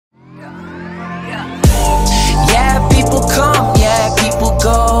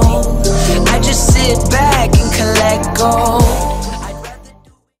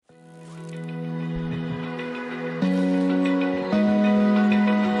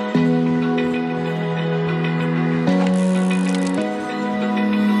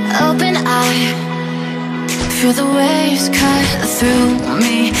Feel the waves cut through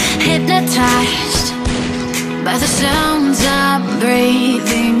me, hypnotized by the sounds I'm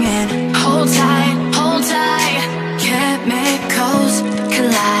breathing in. Hold tight, hold tight, chemicals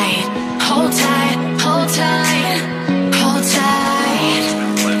collide. Hold tight, hold tight, hold tight.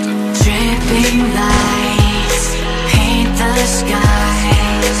 Dripping lights paint the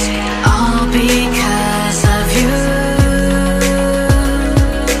skies, all because of you.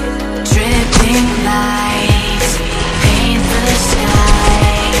 Dripping lights paint the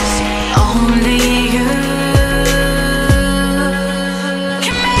skies, only you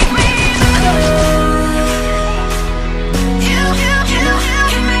can make me move. You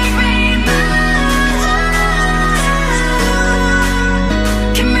can make me move.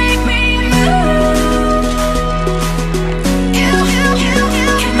 Can make me move. You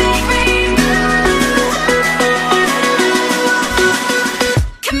can make me move.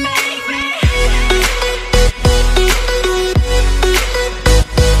 Can make me.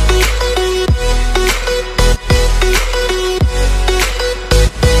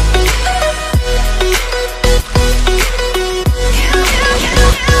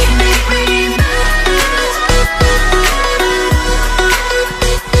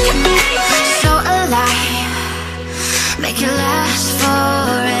 So alive, make it last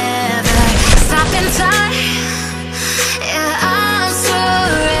forever. Stop in time, yeah, I'm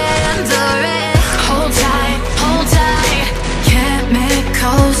surrendering. Hold tight,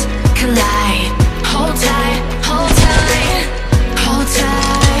 chemicals collide. Hold tight, hold tight, hold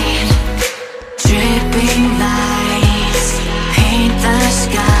tight. Dripping lights paint the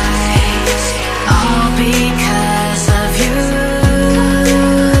skies, all because of you.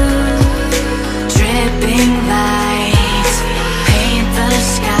 Dripping lights paint the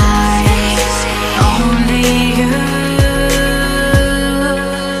skies, only you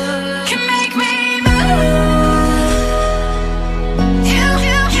can make me move. You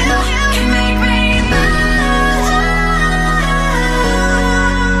can make me move.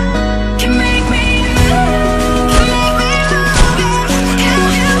 Can make me move. Can make me move. You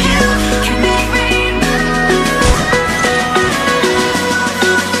can make me move.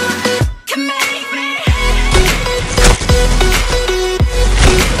 Can make me.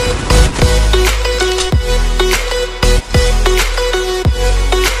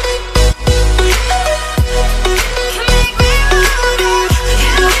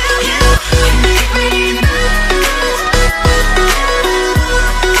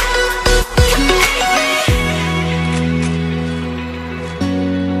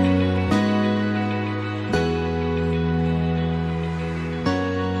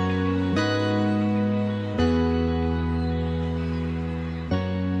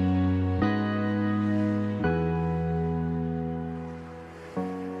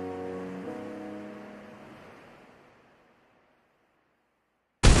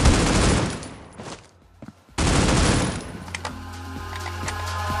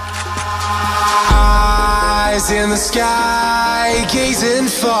 Eyes in the sky, gazing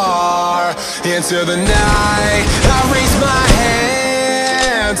far into the night. I raise my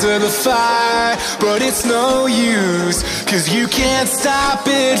hand to the fire, but it's no use, 'cause you can't stop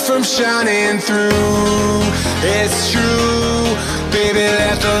it from shining through. It's true, baby,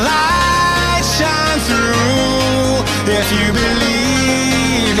 let the light shine through. If you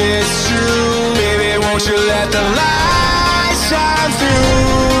believe it's true, baby, won't you let the light shine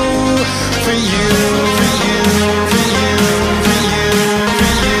through for you, for you, for you, for you,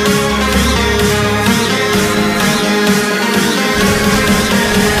 for you, for you, for you,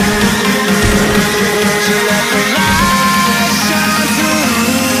 for you, won't you let the light shine through?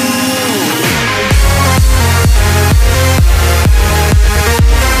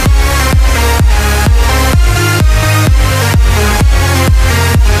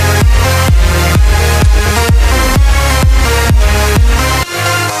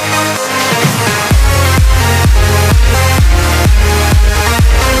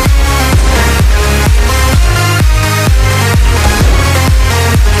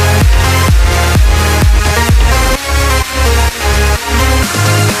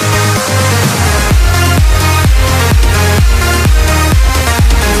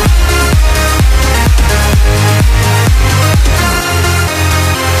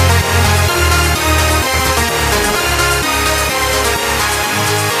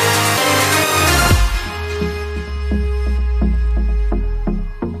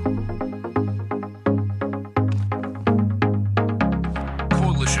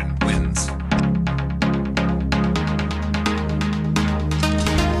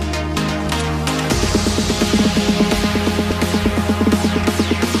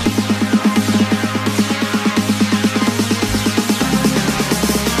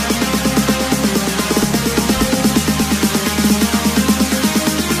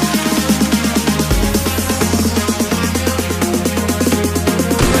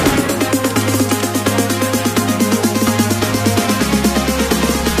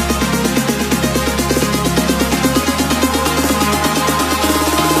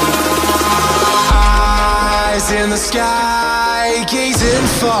 eyes in the sky, gazing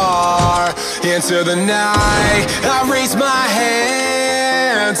far into the night. I raise my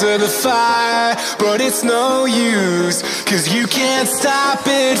hand to the fire, but it's no use, 'cause you can't stop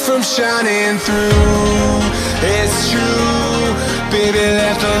it from shining through. It's true, baby,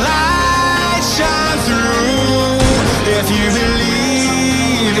 let the light shine through. If you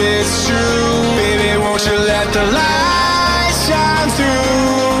believe it's true, baby, won't you let the light shine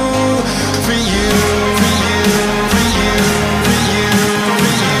through for you, for you, for you, for you, for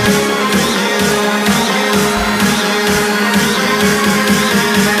you, for you, for you,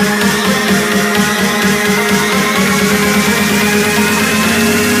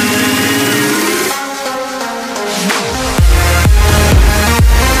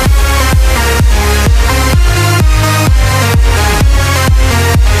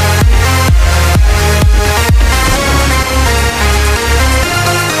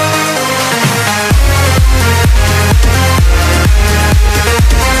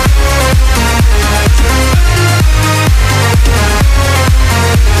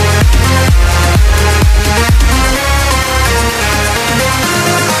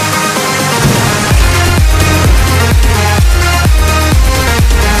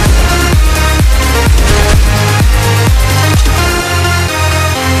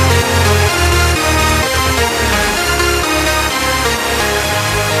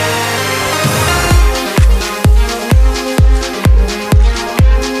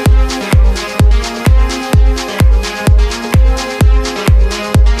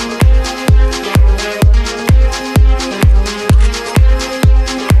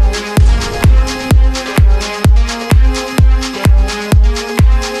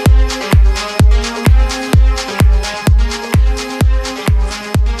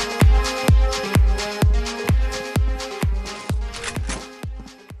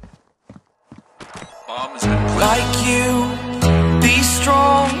 like you, be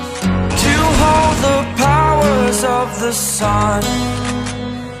strong to hold the powers of the sun.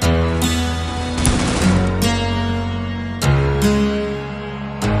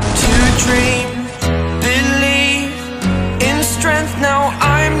 To dream, believe in strength. Now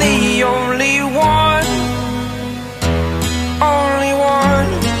I'm the only one, only one.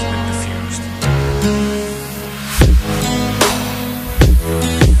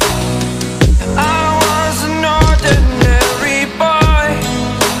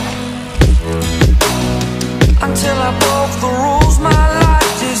 Until I broke the rules, my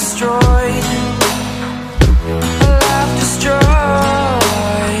life destroyed. A life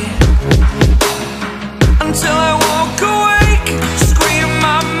destroyed. Until I woke awake, scream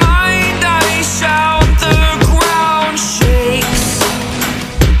my mind, I shout, the ground shakes.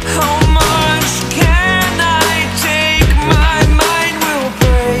 How much can I take? My mind will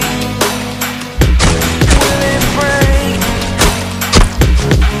break. Will it break?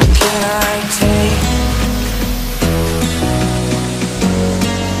 Can I take?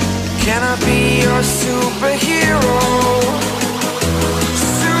 Can I be your superhero?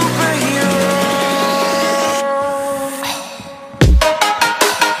 Superhero.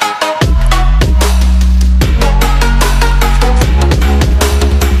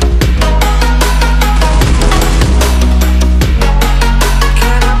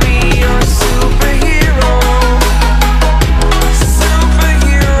 Can I be your superhero?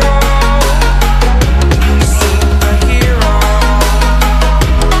 Superhero. Superhero.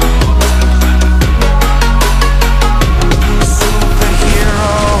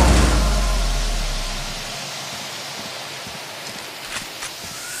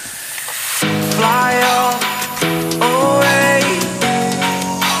 Fly up, away.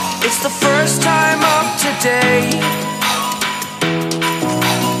 It's the first time of today.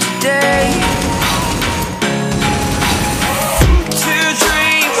 Today. To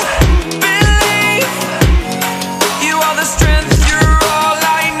dream, believe. You are the strength, you're all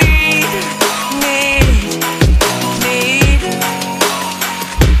I need. Need.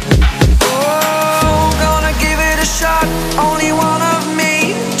 Oh, gonna give it a shot. Only one of me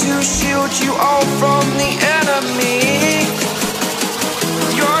to shield you all from the enemy.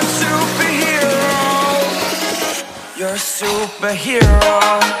 You're a superhero. You're a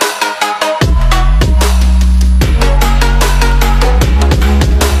superhero.